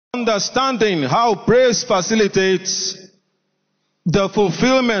understanding how praise facilitates the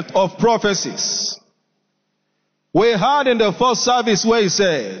fulfillment of prophecies. We heard in the first service where he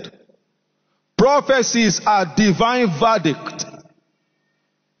said, prophecies are divine verdict.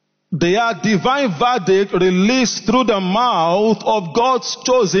 They are divine verdict released through the mouth of God's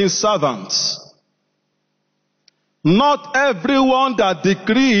chosen servants. Not everyone that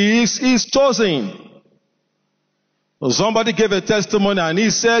decrees is chosen. Somebody gave a testimony and he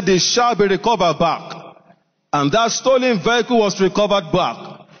said they shall be recovered back. And that stolen vehicle was recovered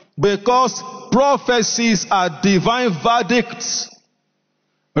back. Because prophecies are divine verdicts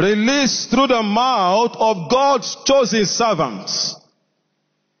released through the mouth of God's chosen servants.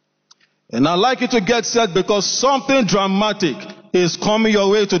 And I'd like you to get set because something dramatic is coming your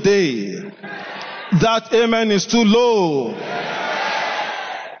way today. That amen is too low.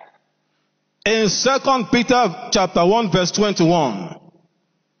 In 2 Peter chapter 1 verse 21.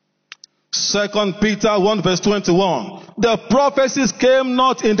 2 Peter 1 verse 21. The prophecies came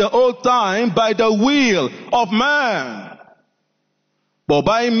not in the old time by the will of man, but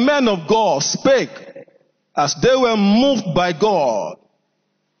by men of God spake as they were moved by God.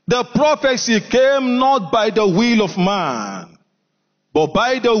 The prophecy came not by the will of man, but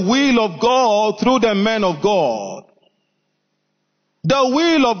by the will of God through the men of God. The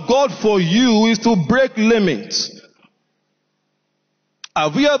will of God for you is to break limits.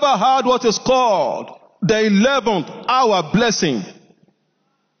 Have you ever heard what is called the 11th hour blessing?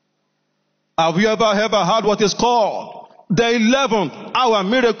 Have you ever heard what is called the 11th hour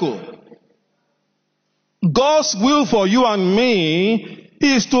miracle? God's will for you and me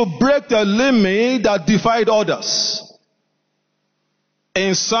is to break the limit that defied others.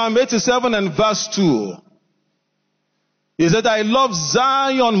 In Psalm 87 and verse 2, he said, I love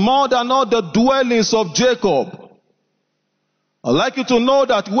Zion more than all the dwellings of Jacob. I'd like you to know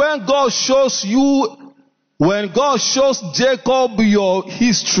that when God shows Jacob your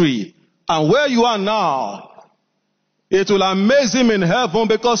history and where you are now, it will amaze him in heaven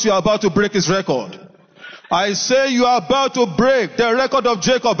because you are about to break his record. I say you are about to break the record of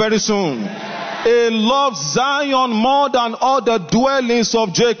Jacob very soon. He loves Zion more than all the dwellings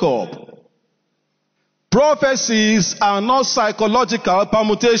of Jacob. Prophecies are not psychological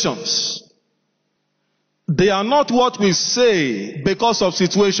permutations. They are not what we say because of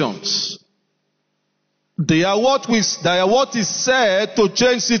situations. They are what is said to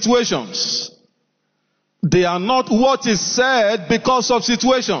change situations. They are not what is said because of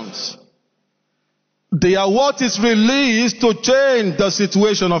situations. They are what is released to change the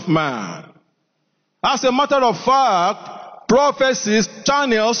situation of man. As a matter of fact, prophecies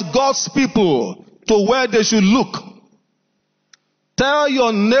channels God's people to where they should look. Tell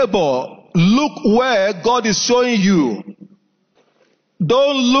your neighbor, look where God is showing you.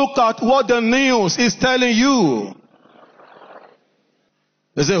 Don't look at what the news is telling you.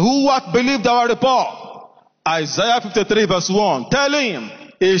 They say, who what believed our report? Isaiah 53 verse 1. Tell him,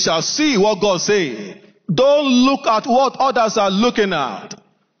 he shall see what God says. Don't look at what others are looking at.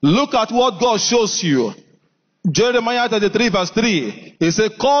 Look at what God shows you. Jeremiah 33 verse 3. He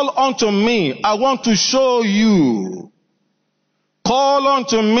said, call unto me, I want to show you. Call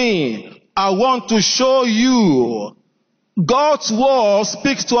unto me, I want to show you. God's word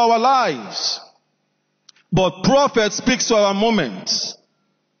speaks to our lives, but prophet speaks to our moments.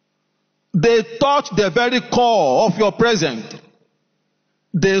 They touch the very core of your present.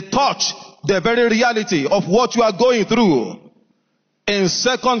 They touch the very reality of what you are going through. In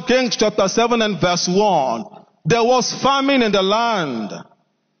 2 Kings chapter 7 and verse 1, there was famine in the land.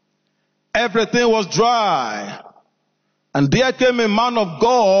 Everything was dry. And there came a man of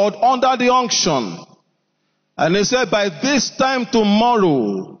God under the unction. And he said, by this time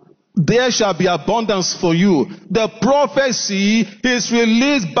tomorrow, there shall be abundance for you. The prophecy is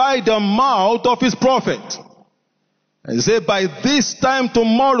released by the mouth of his prophet. And he said, by this time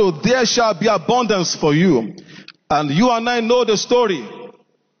tomorrow, there shall be abundance for you. And you and I know the story.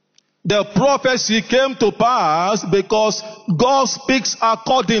 The prophecy came to pass because God speaks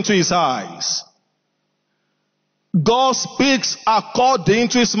according to his eyes. God speaks according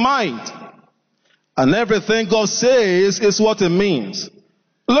to his mind. And everything God says is what it means.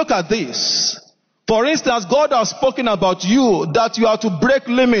 Look at this. For instance, God has spoken about you that you are to break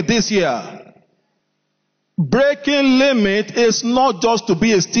limit this year. Breaking limit is not just to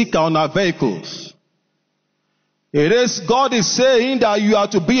be a sticker on our vehicles. God is saying that you are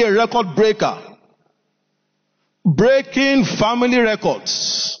to be a record breaker. Breaking family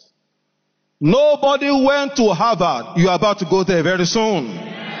records. Nobody went to Harvard. You are about to go there very soon.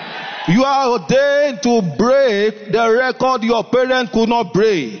 You are ordained to break the record your parents could not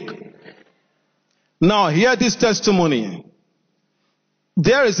break. Now hear this testimony.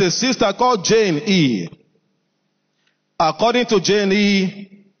 There is a sister called Jane E. According to Jane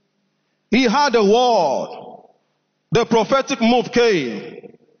E, he had a word. The prophetic move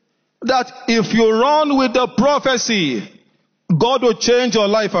came that if you run with the prophecy, God will change your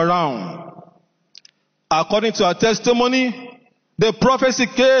life around. According to her testimony, the prophecy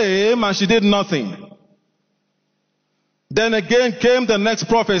came and she did nothing. Then again came the next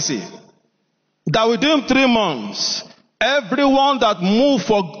prophecy that within 3 months, everyone that moved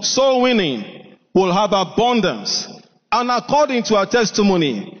for soul winning will have abundance. And according to her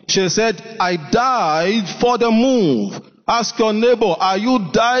testimony, she said, I died for the move. Ask your neighbor, are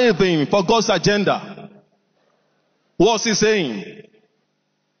you diving for God's agenda? What's he saying?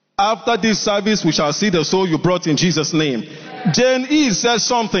 After this service, we shall see the soul you brought in Jesus' name. Jane E said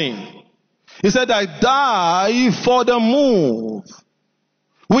something. He said, I die for the move.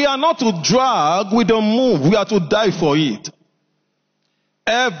 We are not to drag with the move. We are to die for it.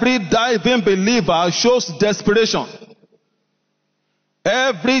 Every diving believer shows desperation.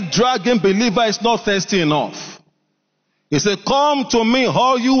 Every dragging believer is not thirsty enough. He said, come to me,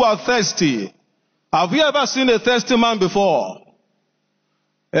 all you are thirsty. Have you ever seen a thirsty man before?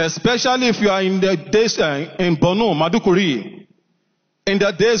 Especially if you are in the days in Bono, Madukuri, in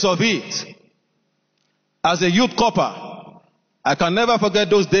the days of it. As a youth copper, I can never forget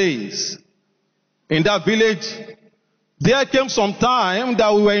those days. In that village, there came some time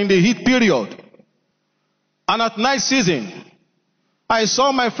that we were in the heat period. And at night season, I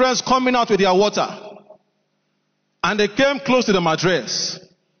saw my friends coming out with their water. And they came close to the mattress.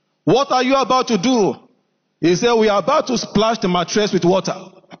 What are you about to do? He said, we are about to splash the mattress with water.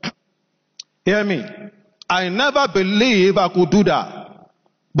 Hear me. I never believed I could do that.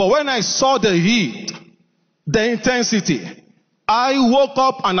 But when I saw the heat, the intensity, I woke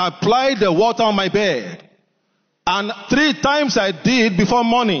up and applied the water on my bed. And 3 times I did before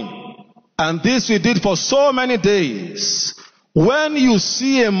morning. And this we did for so many days. When you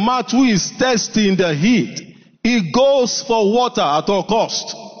see a man who is thirsty in the heat, he goes for water at all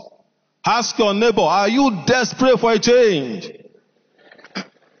cost. Ask your neighbor, are you desperate for a change?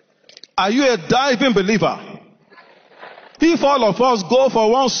 Are you a diving believer? If all of us go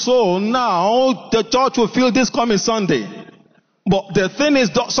for one soul now, the church will fill this coming Sunday. But the thing is,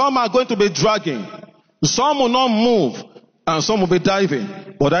 some are going to be dragging. Some will not move. And some will be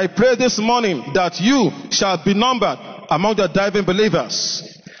diving. But I pray this morning that you shall be numbered among the diving believers.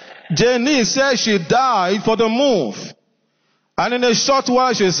 Jenny said she died for the move. And in a short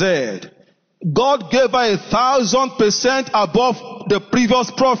while she said, God gave her 1,000% above the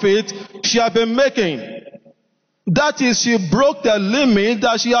previous profit she had been making. That is, she broke the limit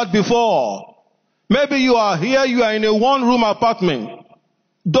that she had before. Maybe you are here, you are in a 1-room apartment.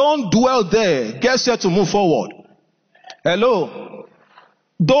 Don't dwell there. Get set to move forward. Hello?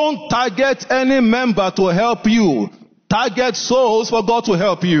 Don't target any member to help you. Target souls for God to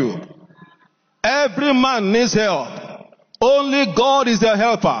help you. Every man needs help. Only God is the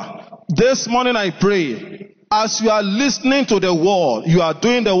helper. This morning I pray, as you are listening to the word, you are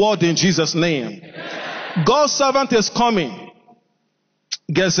doing the word in Jesus' name. God's servant is coming.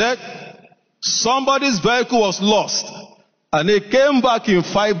 Guess it? Somebody's vehicle was lost. And it came back in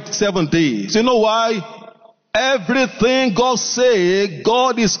 5-7 days. You know why? Everything God says,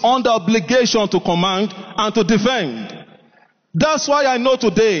 God is under obligation to command and to defend. That's why I know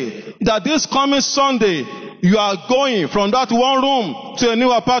today that this coming Sunday, you are going from that 1 room to a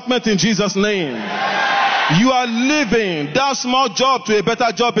new apartment in Jesus' name. You are leaving that small job to a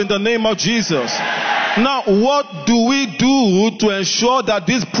better job in the name of Jesus. Now, what do we do to ensure that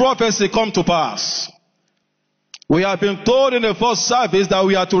this prophecy come to pass? We have been told in the first service that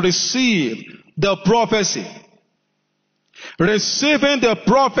we are to receive the prophecy. Receiving the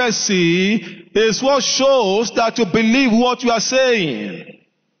prophecy is what shows that you believe what you are saying.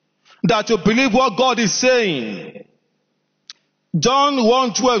 That you believe what God is saying. John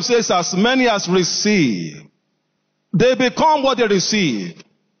 1:12 says, as many as receive, they become what they receive.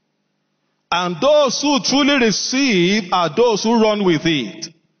 And those who truly receive are those who run with it.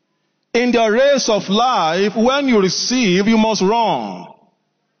 In the race of life, when you receive, you must run.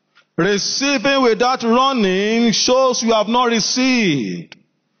 Receiving without running shows you have not received.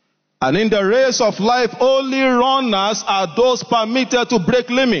 And in the race of life, only runners are those permitted to break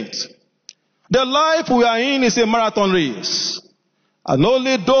limits. The life we are in is a marathon race. And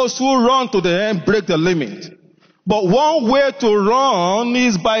only those who run to the end break the limit. But one way to run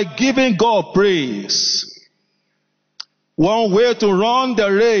is by giving God praise. One way to run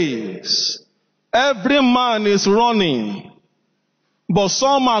the race. Every man is running. But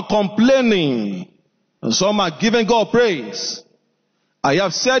some are complaining. And some are giving God praise. I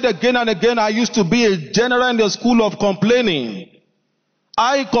have said again and again, I used to be a general in the school of complaining.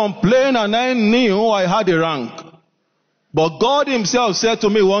 I complained and I knew I had a rank. But God himself said to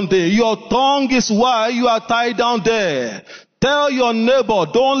me one day, your tongue is why you are tied down there. Tell your neighbor,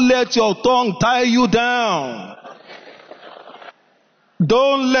 don't let your tongue tie you down.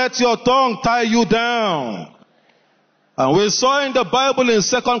 Don't let your tongue tie you down. And we saw in the Bible in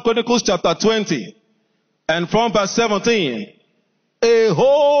 2 Chronicles chapter 20, and from verse 17, a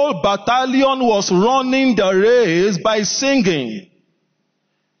whole battalion was running the race by singing.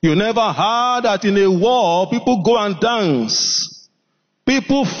 You never heard that in a war, people go and dance.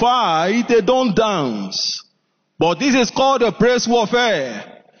 People fight, they don't dance. But this is called a praise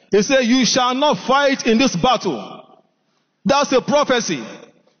warfare. He said, you shall not fight in this battle. That's a prophecy.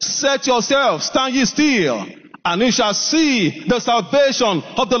 Set yourself, stand ye still, and you shall see the salvation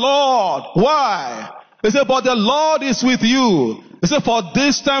of the Lord. Why? He said, but the Lord is with you. He said, for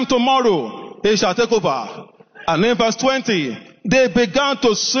this time tomorrow, he shall take over. And in verse 20, they began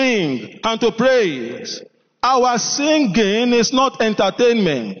to sing and to praise. Our singing is not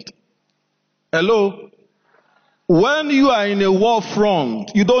entertainment. Hello? When you are in a war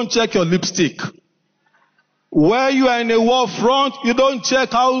front, you don't check your lipstick. When you are in a war front, you don't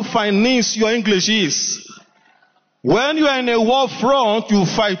check how finesse your English is. When you are in a war front, you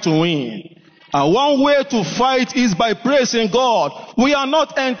fight to win. And one way to fight is by praising God. We are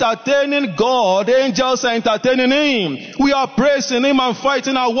not entertaining God. Angels are entertaining him. We are praising him and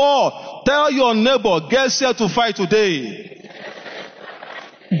fighting our war. Tell your neighbor, get set to fight today.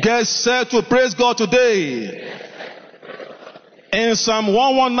 Get set to praise God today. In Psalm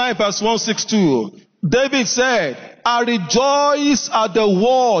 119 verse 162, David said, I rejoice at the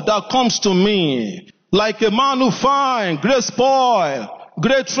war that comes to me, like a man who finds great spoil,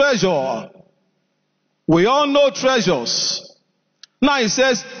 great treasure. We all know treasures. Now it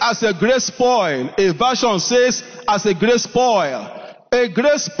says, as a great spoil. A version says, as a great spoil. A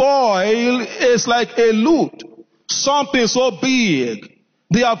great spoil is like a loot. Something so big.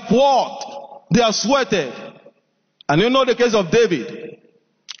 They have fought. They have sweated. And you know the case of David.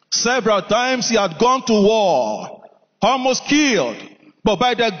 Several times he had gone to war. Almost killed. But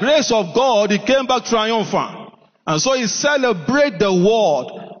by the grace of God, he came back triumphant. And so he celebrated the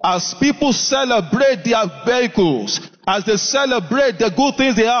world. As people celebrate their vehicles, as they celebrate the good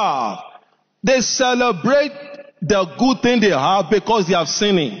things they have, they celebrate the good thing they have because they have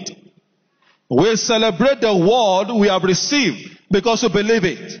seen it. We celebrate the word we have received because we believe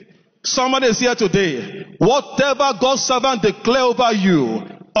it. Somebody is here today. Whatever God's servant declare over you,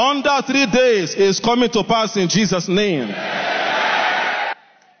 under 3 days is coming to pass in Jesus' name.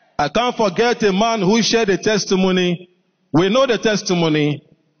 I can't forget a man who shared a testimony. We know the testimony.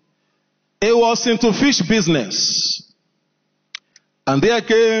 He was into fish business. And there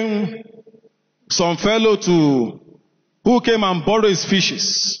came some fellow who came and borrowed his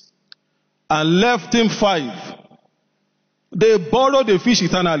fishes and left him 5. They borrowed the fish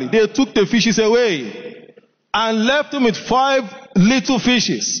eternally. They took the fishes away and left him with 5 little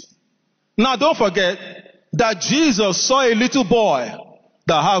fishes. Now don't forget that Jesus saw a little boy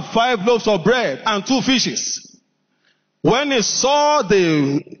that had 5 loaves of bread and 2 fishes. When he saw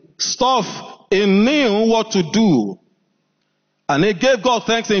the stuff, he knew what to do. And he gave God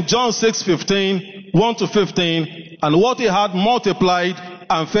thanks in John 6:15, 1-15, and what he had multiplied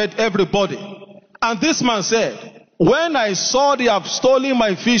and fed everybody. And this man said, when I saw they have stolen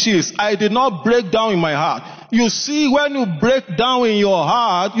my fishes, I did not break down in my heart. You see, when you break down in your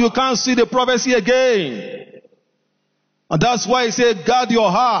heart, you can't see the prophecy again. And that's why he said, guard your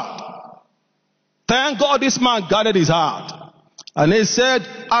heart. Thank God this man guarded his heart. And he said,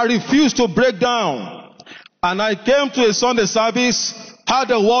 I refuse to break down. And I came to a Sunday service, had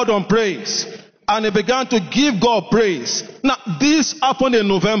a word on praise, and he began to give God praise. Now, this happened in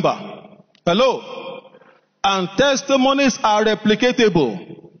November. Hello? And testimonies are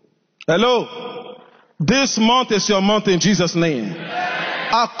replicatable. Hello? This month is your month in Jesus' name.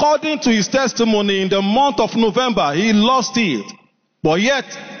 According to his testimony, in the month of November, he lost it. But yet,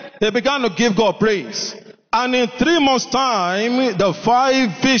 he began to give God praise. And in 3 months' time, the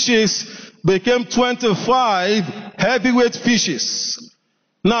 5 fishes became 25 heavyweight fishes.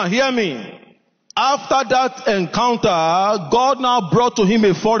 Now hear me. After that encounter, God now brought to him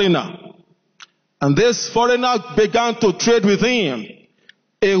a foreigner. And this foreigner began to trade with him.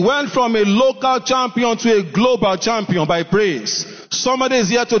 He went from a local champion to a global champion by praise. Somebody is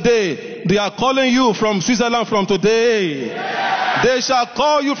here today. They are calling you from Switzerland from today. They shall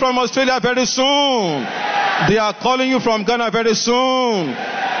call you from Australia very soon. They are calling you from Ghana very soon.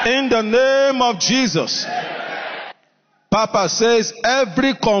 In the name of Jesus. Papa says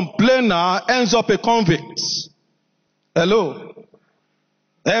every complainer ends up a convict. Hello.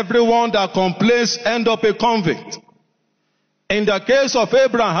 Everyone that complains ends up a convict. In the case of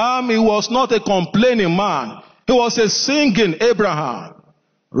Abraham, he was not a complaining man. He was a singing Abraham.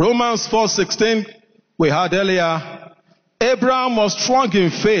 Romans 4:16, we had earlier. Abraham was strong in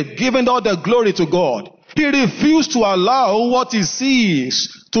faith, giving all the glory to God. He refused to allow what he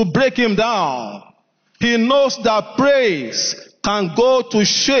sees to break him down. He knows that praise can go to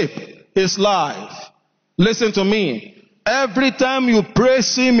shape his life. Listen to me. Every time you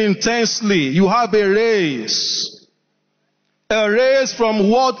praise him intensely, you have a raise. A raise from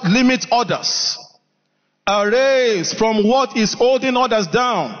what limits others. A raise from what is holding others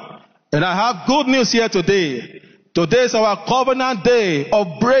down. And I have good news here today. Today is our covenant day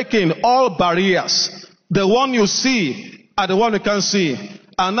of breaking all barriers. The one you see and the one you can't see.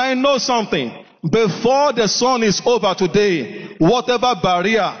 And I know something. Before the sun is over today, whatever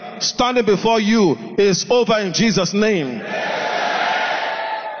barrier standing before you is over in Jesus' name.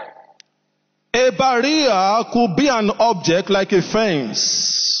 A barrier could be an object like a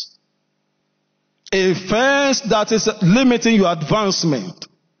fence. A fence that is limiting your advancement.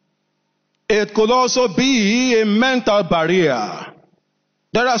 It could also be a mental barrier.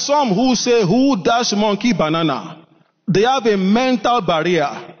 There are some who say, who dash monkey banana? They have a mental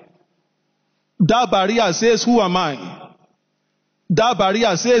barrier. That barrier says, who am I? That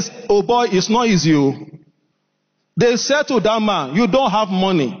barrier says, oh boy, it's not easy. They said to that man, you don't have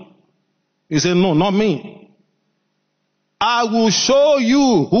money. He said, no, not me. I will show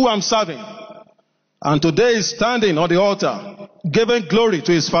you who I'm serving. And today he's standing on the altar, giving glory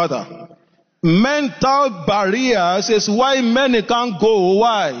to his Father. Mental barriers is why many can't go.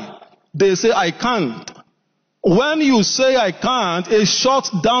 Why? They say, I can't. When you say I can't, it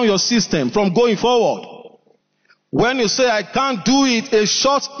shuts down your system from going forward. When you say I can't do it, it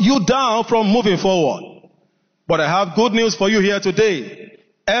shuts you down from moving forward. But I have good news for you here today.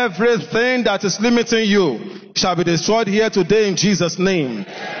 Everything that is limiting you shall be destroyed here today in Jesus' name.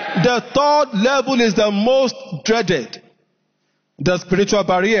 The third level is the most dreaded. The spiritual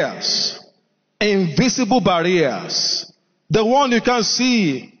barriers. Invisible barriers. The one you can't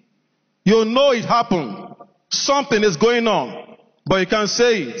see. You know it happened. Something is going on, but you can't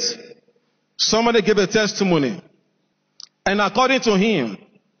say it. Somebody gave a testimony. And according to him,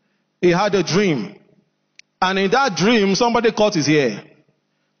 he had a dream. And in that dream, somebody cut his hair.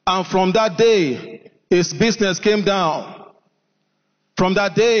 And from that day, his business came down. From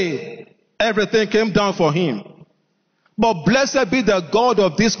that day, everything came down for him. But blessed be the God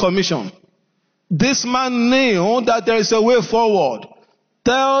of this commission. This man knew that there is a way forward.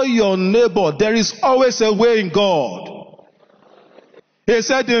 Tell your neighbor, there is always a way in God. He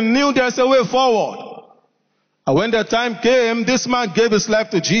said he knew there's a way forward. And when the time came, this man gave his life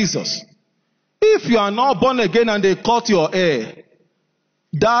to Jesus. If you are not born again and they cut your hair,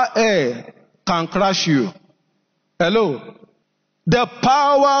 that hair can crush you. Hello? The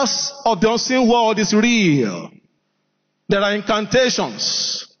powers of the unseen world is real. There are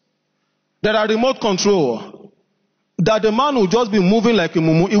incantations. There are remote control. That the man will just be moving like a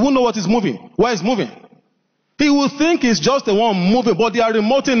mumu. He won't know what is moving. Why is moving? He will think he's just the one moving, but they are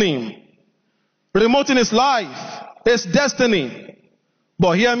remoting him. Remoting his life, his destiny.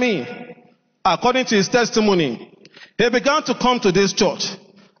 But hear me. According to his testimony, he began to come to this church.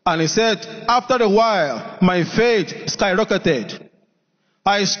 And he said, after a while, my faith skyrocketed.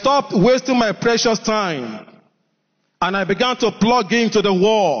 I stopped wasting my precious time. And I began to plug into the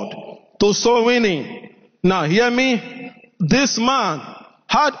word, to soul winning. Now hear me. This man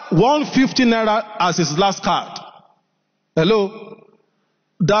had 150 naira as his last card. Hello?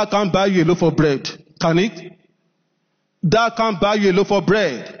 That can't buy you a loaf of bread. Can it? That can't buy you a loaf of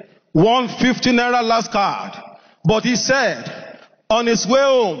bread. 150 naira last card. But he said, on his way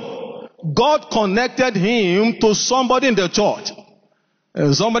home, God connected him to somebody in the church.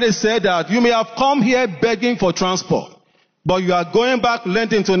 And somebody said that you may have come here begging for transport, but you are going back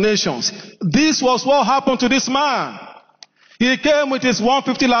lending to nations. This was what happened to this man. He came with his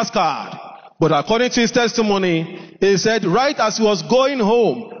 150 last card. But according to his testimony, he said right as he was going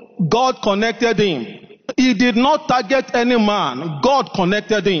home, God connected him. He did not target any man. God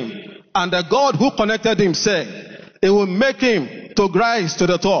connected him. And the God who connected him said, it will make him to rise to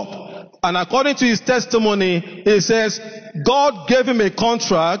the top. And according to his testimony, he says, God gave him a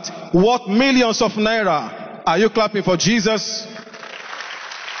contract worth millions of naira. Are you clapping for Jesus?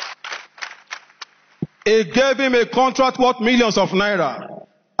 He gave him a contract worth millions of naira.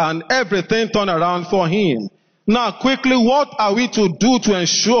 And everything turned around for him. Now, quickly, what are we to do to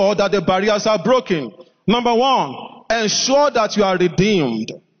ensure that the barriers are broken? Number one, ensure that you are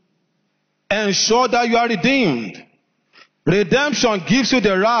redeemed. Ensure that you are redeemed. Redemption gives you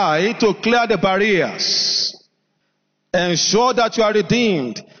the right to clear the barriers. Ensure that you are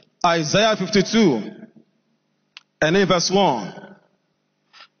redeemed. Isaiah 52 and in verse 1.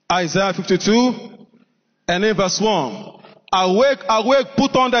 Isaiah 52 and in verse 1. Awake, awake,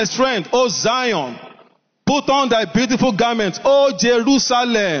 put on thy strength, O Zion. Put on thy beautiful garments, O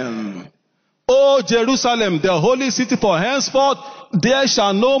Jerusalem. O Jerusalem, the holy city, for henceforth there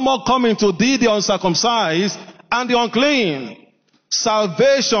shall no more come into thee the uncircumcised and the unclean.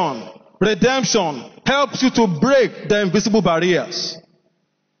 Salvation, redemption, helps you to break the invisible barriers.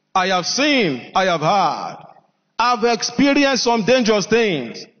 I have seen, I have heard, I've experienced some dangerous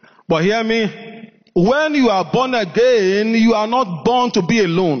things. But hear me, when you are born again, you are not born to be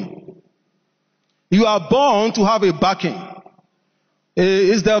alone. You are born to have a backing.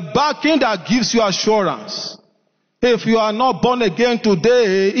 It's the backing that gives you assurance. If you are not born again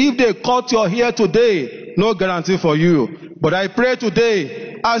today, if they cut your hair today, no guarantee for you. But I pray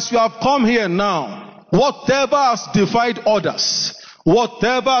today, as you have come here now, whatever has defied others,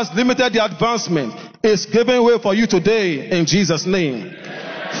 whatever has limited the advancement, is giving way for you today in Jesus' name.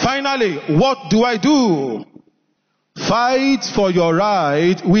 Finally, what do I do? Fight for your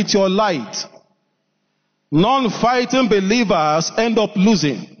right with your light. Non-fighting believers end up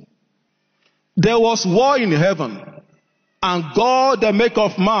losing. There was war in heaven, and God, the maker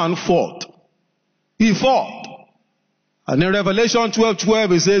of man, fought. He fought. And in Revelation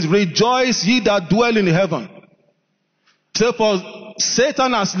 12:12, it says, rejoice ye that dwell in heaven. So for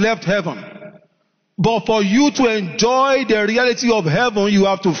Satan has left heaven. But for you to enjoy the reality of heaven, you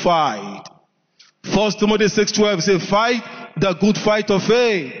have to fight. 1 Timothy 6:12 says, fight the good fight of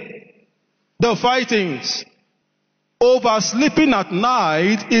faith. The fightings. Oversleeping at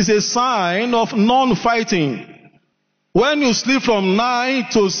night is a sign of non-fighting. When you sleep from 9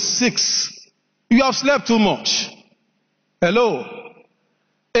 to 6, you have slept too much. Hello?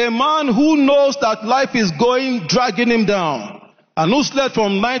 A man who knows that life is dragging him down, and who slept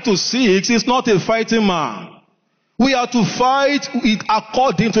from 9 to 6 is not a fighting man. We are to fight it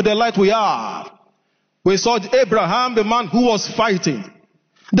according to the light we have. We saw Abraham, the man who was fighting.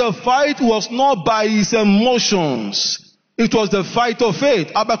 The fight was not by his emotions. It was the fight of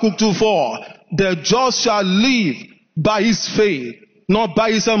faith. Habakkuk 2:4. The just shall live by his faith, not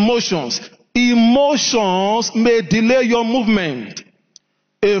by his emotions. Emotions may delay your movement.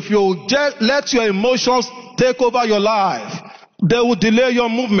 If you just let your emotions take over your life, they will delay your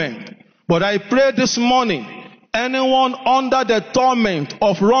movement. But I pray this morning, anyone under the torment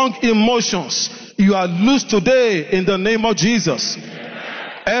of wrong emotions, you are loose today in the name of Jesus.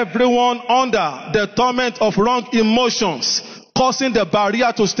 Everyone under the torment of wrong emotions, causing the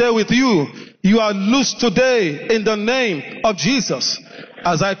barrier to stay with you, you are loose today in the name of Jesus.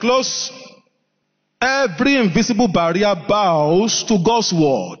 As I close, every invisible barrier bows to God's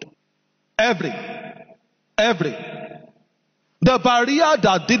word. Every. The barrier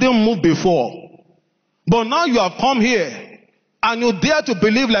that didn't move before. But now you have come here and you dare to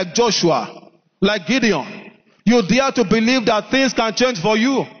believe like Joshua, like Gideon. You dare to believe that things can change for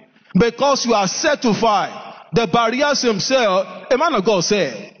you because you are set to fight. The barriers himself, a man of God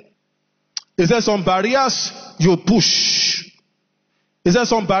said, he said some barriers you push. He said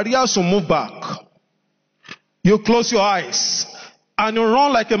some barriers you move back. You close your eyes and you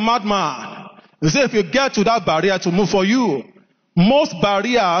run like a madman. He said if you get to that barrier to move for you, most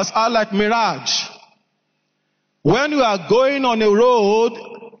barriers are like mirage. When you are going on a road,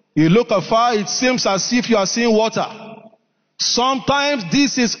 you look afar, it seems as if you are seeing water. Sometimes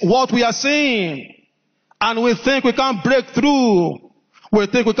this is what we are seeing. And we think we can't break through. We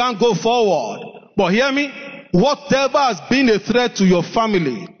think we can't go forward. But hear me, whatever has been a threat to your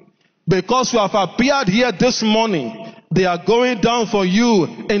family, because you have appeared here this morning, they are going down for you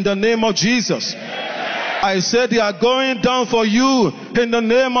in the name of Jesus. I said they are going down for you in the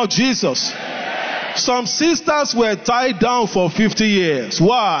name of Jesus. Some sisters were tied down for 50 years.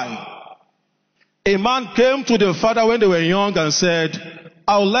 Why? A man came to the father when they were young and said,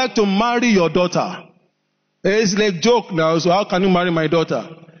 I would like to marry your daughter. It's like a joke now, so how can you marry my daughter?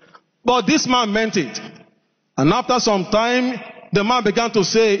 But this man meant it. And after some time, the man began to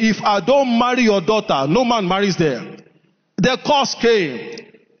say, if I don't marry your daughter, no man marries there. The curse came.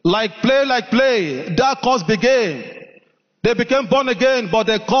 Like play, that curse began. They became born again, but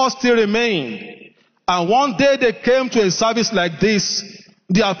the curse still remained. And one day they came to a service like this.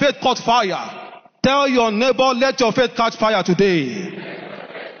 Their faith caught fire. Tell your neighbor, let your faith catch fire today.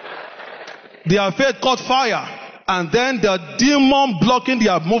 Their faith caught fire. And then the demon blocking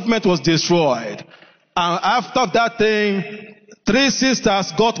their movement was destroyed. And after that thing, 3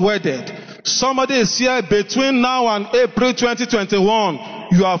 sisters got wedded. Somebody is here between now and April 2021.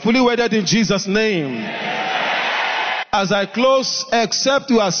 You are fully wedded in Jesus' name. As I close, except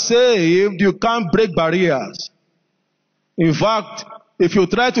you are saved, you can't break barriers. In fact, if you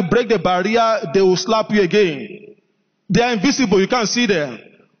try to break the barrier, they will slap you again. They are invisible, you can't see them.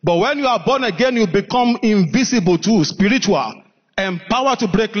 But when you are born again, you become invisible too, spiritual, empowered to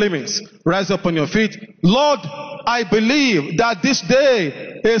break limits. Rise up on your feet. Lord, I believe that this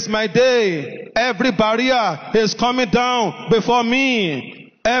day is my day. Every barrier is coming down before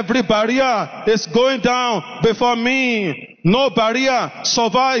me. Every barrier is going down before me. No barrier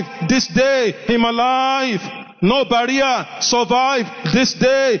survive this day in my life. No barrier survive this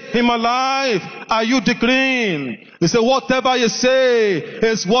day in my life. Are you decreeing? You say, whatever you say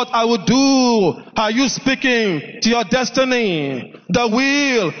is what I will do. Are you speaking to your destiny? The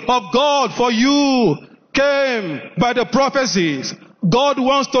will of God for you came by the prophecies. God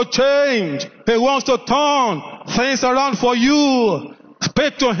wants to change. He wants to turn things around for you.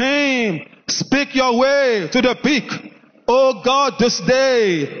 Speak to Him. Speak your way to the peak. Oh God, this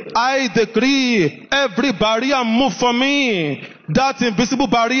day I decree every barrier move for me. That invisible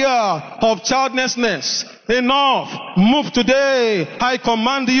barrier of childlessness, enough, move today. I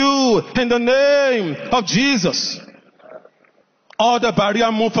command you in the name of Jesus. All the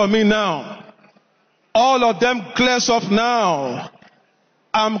barrier move for me now. All of them clears off now.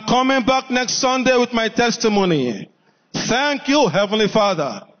 I'm coming back next Sunday with my testimony. Thank you, Heavenly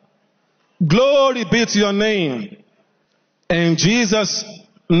Father. Glory be to your name. In Jesus'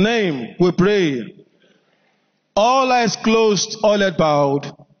 name we pray. All eyes closed, all head bowed.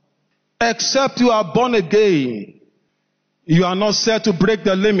 Except you are born again, you are not set to break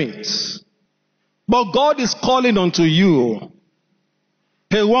the limits. But God is calling unto you.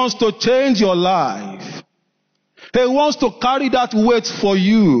 He wants to change your life. He wants to carry that weight for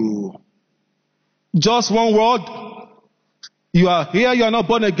you. Just one word. You are here, you are not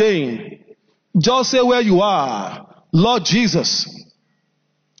born again. Just say where you are. Lord Jesus,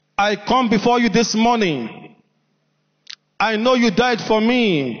 I come before you this morning. I know you died for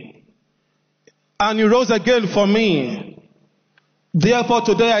me and you rose again for me. Therefore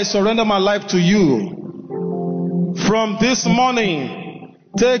today I surrender my life to you. From this morning,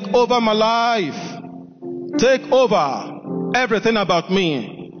 take over my life. Take over everything about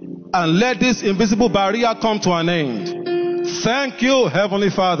me. And let this invisible barrier come to an end. Thank you, Heavenly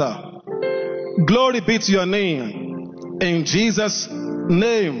Father. Glory be to your name. In Jesus'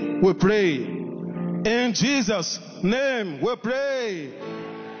 name we pray. In Jesus' name we pray.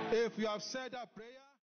 If you have said that prayer,